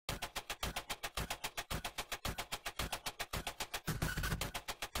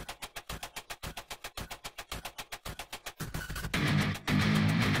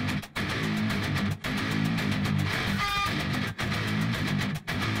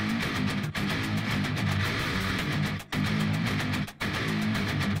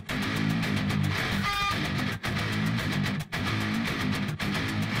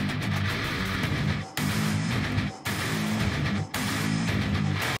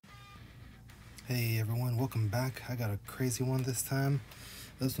Hey everyone, welcome back. I got a crazy one this time.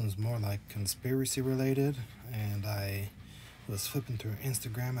 This one's more like conspiracy related, and I was flipping through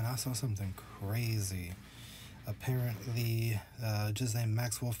Instagram and I saw something crazy. Apparently, Ghislaine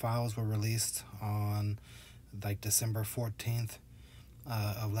Maxwell files were released on like December 14th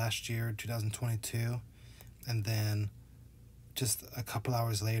of last year, 2022, and then just a couple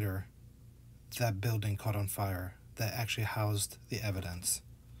hours later, that building caught on fire that actually housed the evidence.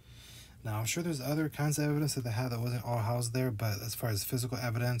 Now, I'm sure there's other kinds of evidence that they had that wasn't all housed there, but as far as physical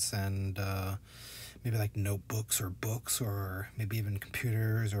evidence and maybe like notebooks or books or maybe even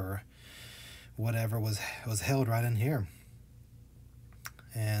computers or whatever was held right in here.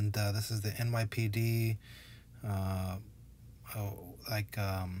 And this is the NYPD,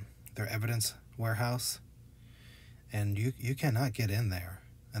 their evidence warehouse. And you cannot get in there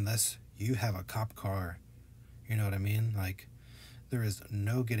unless you have a cop car. You know what I mean? Like, there is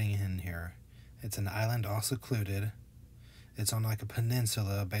no getting in here. It's an island all secluded. It's on like a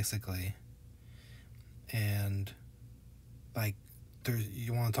peninsula, basically. And like,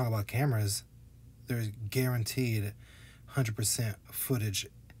 you want to talk about cameras, there's guaranteed 100% footage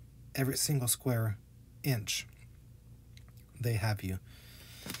every single square inch. They have you.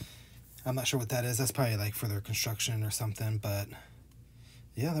 I'm not sure what that is. That's probably like for their construction or something, but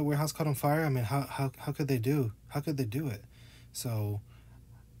yeah, the warehouse caught on fire. I mean, how could they do it? So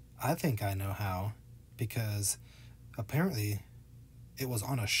I think I know how, because apparently it was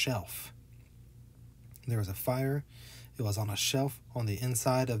on a shelf. There was a fire. It was on a shelf on the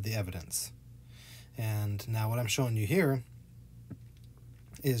inside of the evidence. And now what I'm showing you here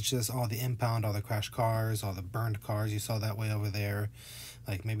is just all the impound, all the crashed cars, all the burned cars you saw that way over there.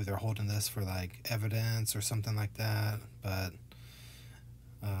 Like, maybe they're holding this for like evidence or something like that. But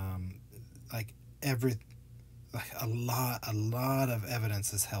a lot of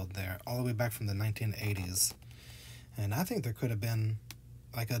evidence is held there, all the way back from the 1980s. And I think there could have been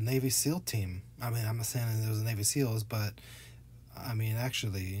like a Navy SEAL team. I mean, I'm not saying it was a Navy SEALs, but I mean,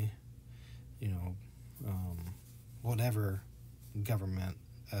 actually, whatever government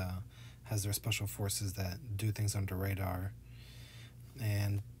has their special forces that do things under radar.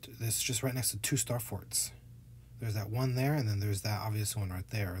 And this is just right next to two star forts. There's that one there, and then there's that obvious one right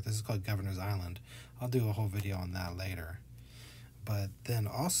there. This is called Governor's Island. I'll do a whole video on that later. But then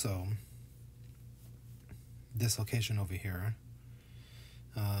also, this location over here,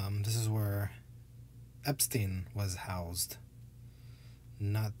 this is where Epstein was housed.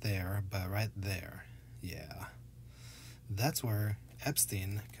 Not there, but right there. Yeah. That's where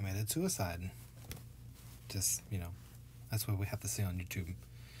Epstein committed suicide. Just, that's what we have to see on YouTube.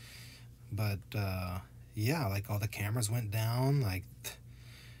 But, yeah, like all the cameras went down. Like,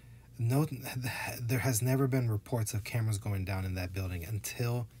 no, there has never been reports of cameras going down in that building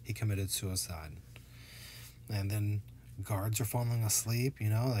until he committed suicide. And then guards are falling asleep,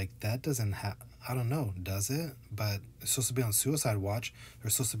 like that doesn't have, I don't know, does it? But it's supposed to be on suicide watch.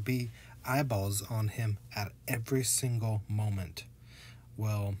 There's supposed to be eyeballs on him at every single moment.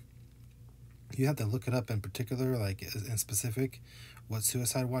 Well, you have to look it up in particular, like in specific, what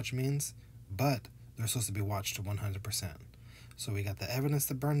suicide watch means, but they're supposed to be watched to 100%. So we got the evidence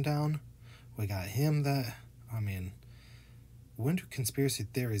that burned down. We got him that, when do conspiracy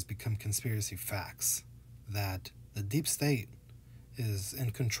theories become conspiracy facts? That the deep state is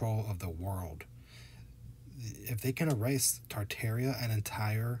in control of the world. If they can erase Tartaria, an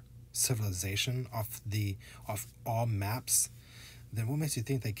entire civilization, off all maps, then what makes you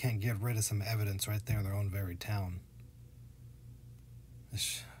think they can't get rid of some evidence right there in their own very town?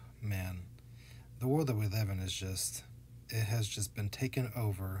 Man, the world that we live in is it has just been taken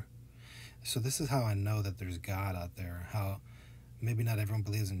over. So this is how I know that there's God out there. How maybe not everyone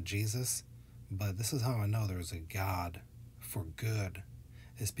believes in Jesus, but this is how I know there's a God for good.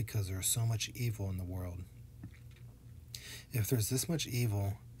 It's because there's so much evil in the world. If there's this much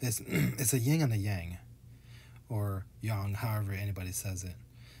evil, it's a yin and a yang, or yang, however anybody says it.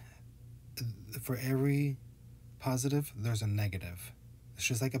 For every positive, there's a negative. It's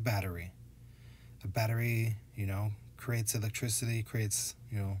just like a battery. A battery, creates electricity, creates,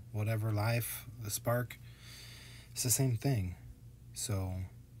 whatever, life, a spark. It's the same thing. So,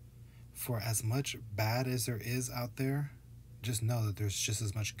 for as much bad as there is out there, just know that there's just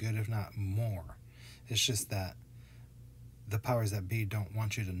as much good, if not more. It's just that the powers that be don't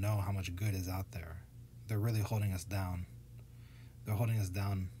want you to know how much good is out there. They're really holding us down. They're holding us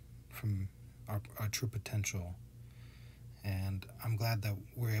down from our true potential. And I'm glad that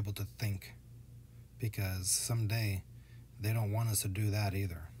we're able to think, because someday they don't want us to do that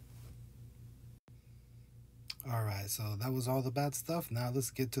either. Alright, so that was all the bad stuff. Now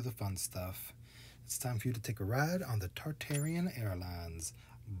let's get to the fun stuff. It's time for you to take a ride on the Tartarian Airlines.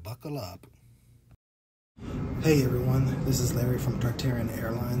 Buckle up. Hey everyone, this is Larry from Tartarian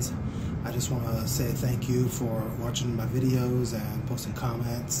Airlines. I just want to say thank you for watching my videos and posting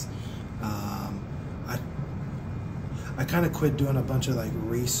comments. I kind of quit doing a bunch of like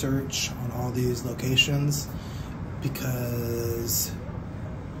research on all these locations because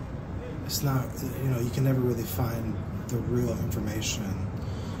it's not, you can never really find the real information.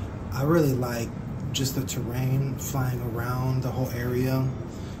 I really like just the terrain, flying around the whole area,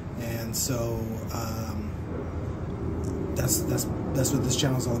 and so that's what this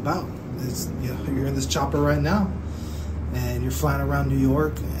channel is all about. It's, you're in this chopper right now, and you're flying around New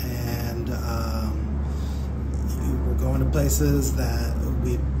York, and we're going to places that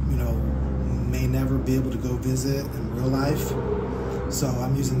we may never be able to go visit in real life. So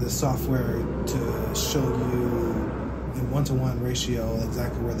I'm using this software to show you in 1-to-1 ratio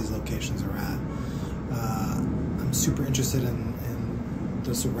exactly where these locations are at. I'm super interested in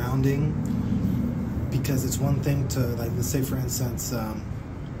the surrounding, because it's one thing to, like, let's say for instance,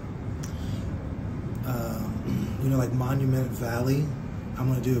 like Monument Valley. I'm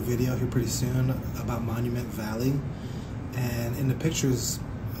gonna do a video here pretty soon about Monument Valley, and in the pictures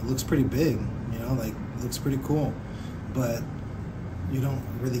it looks pretty big, like it looks pretty cool, but you don't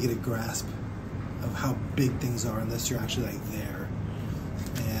really get a grasp of how big things are unless you're actually like there.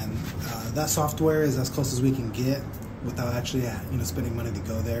 And that software is as close as we can get without actually spending money to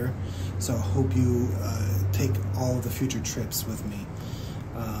go there. So I hope you take all of the future trips with me.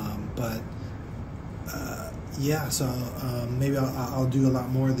 Yeah, so maybe I'll do a lot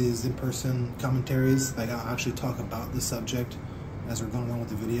more of these in-person commentaries. Like, I'll actually talk about the subject as we're going along with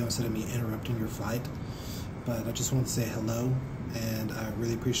the video instead of me interrupting your flight. But I just wanted to say hello, and I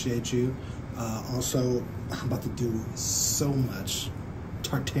really appreciate you. Also, I'm about to do so much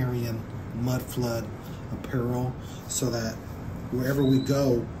Tartarian mud flood apparel, so that wherever we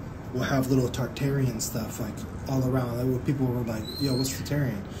go, we'll have little Tartarian stuff like all around. Like, people were like, "Yo, what's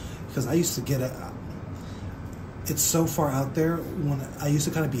Tartarian?" Because I used to get it. It's so far out there. When I used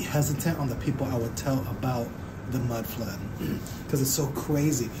to kind of be hesitant on the people I would tell about the mud flood, because it's so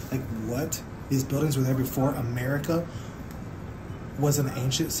crazy. Like, what? These buildings were there before America was an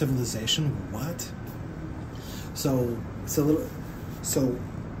ancient civilization? What? So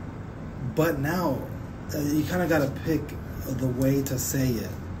but now you kind of got to pick the way to say it.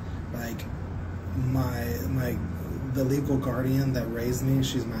 Like, the legal guardian that raised me,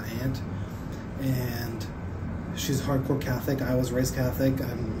 she's my aunt, and she's hardcore Catholic. I was raised Catholic.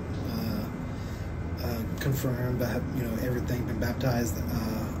 I'm confirmed. I have, everything, been baptized,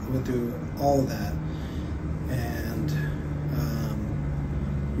 went through all of that, and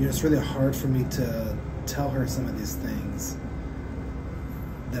it's really hard for me to tell her some of these things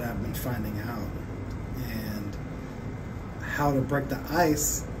that I've been finding out, and how to break the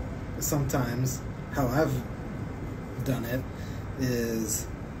ice. Sometimes how I've done it is,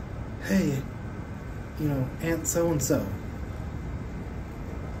 hey, Aunt so-and-so,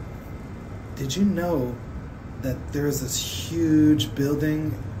 did you know that there's this huge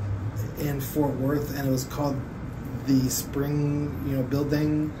building in Fort Worth, and it was called the Spring,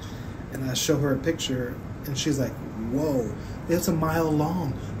 building? And I show her a picture, and she's like, whoa, it's a mile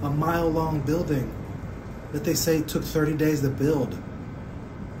long building that they say took 30 days to build.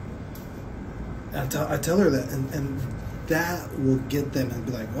 And I tell her that, and that will get them and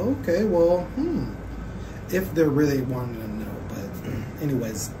be like, okay, well, if they're really wanting to know. But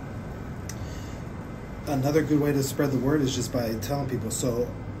anyways, another good way to spread the word is just by telling people. So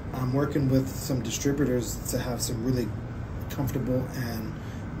I'm working with some distributors to have some really comfortable and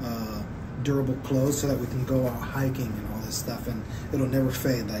durable clothes, so that we can go out hiking and all this stuff, and it'll never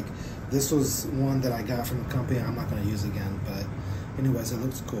fade. Like, this was one that I got from a company I'm not going to use again, but anyways, it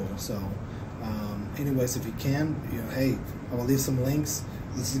looks cool. So anyways, if you can, hey, I will leave some links.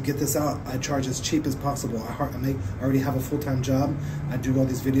 Let's get this out. I charge as cheap as possible. I already have a full-time job. I do all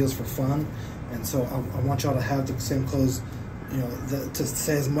these videos for fun, and so I want y'all to have the same clothes, to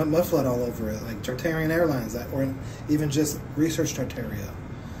say as mud flood all over it, like Tartarian Airlines, or even just research Tartaria.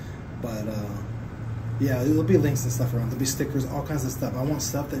 But yeah, there'll be links and stuff around. There'll be stickers, all kinds of stuff. I want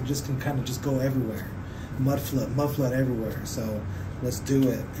stuff that just can kind of just go everywhere. Mud flood everywhere. So let's do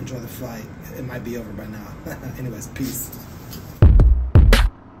it. Enjoy the flight. It might be over by now. Anyways, peace.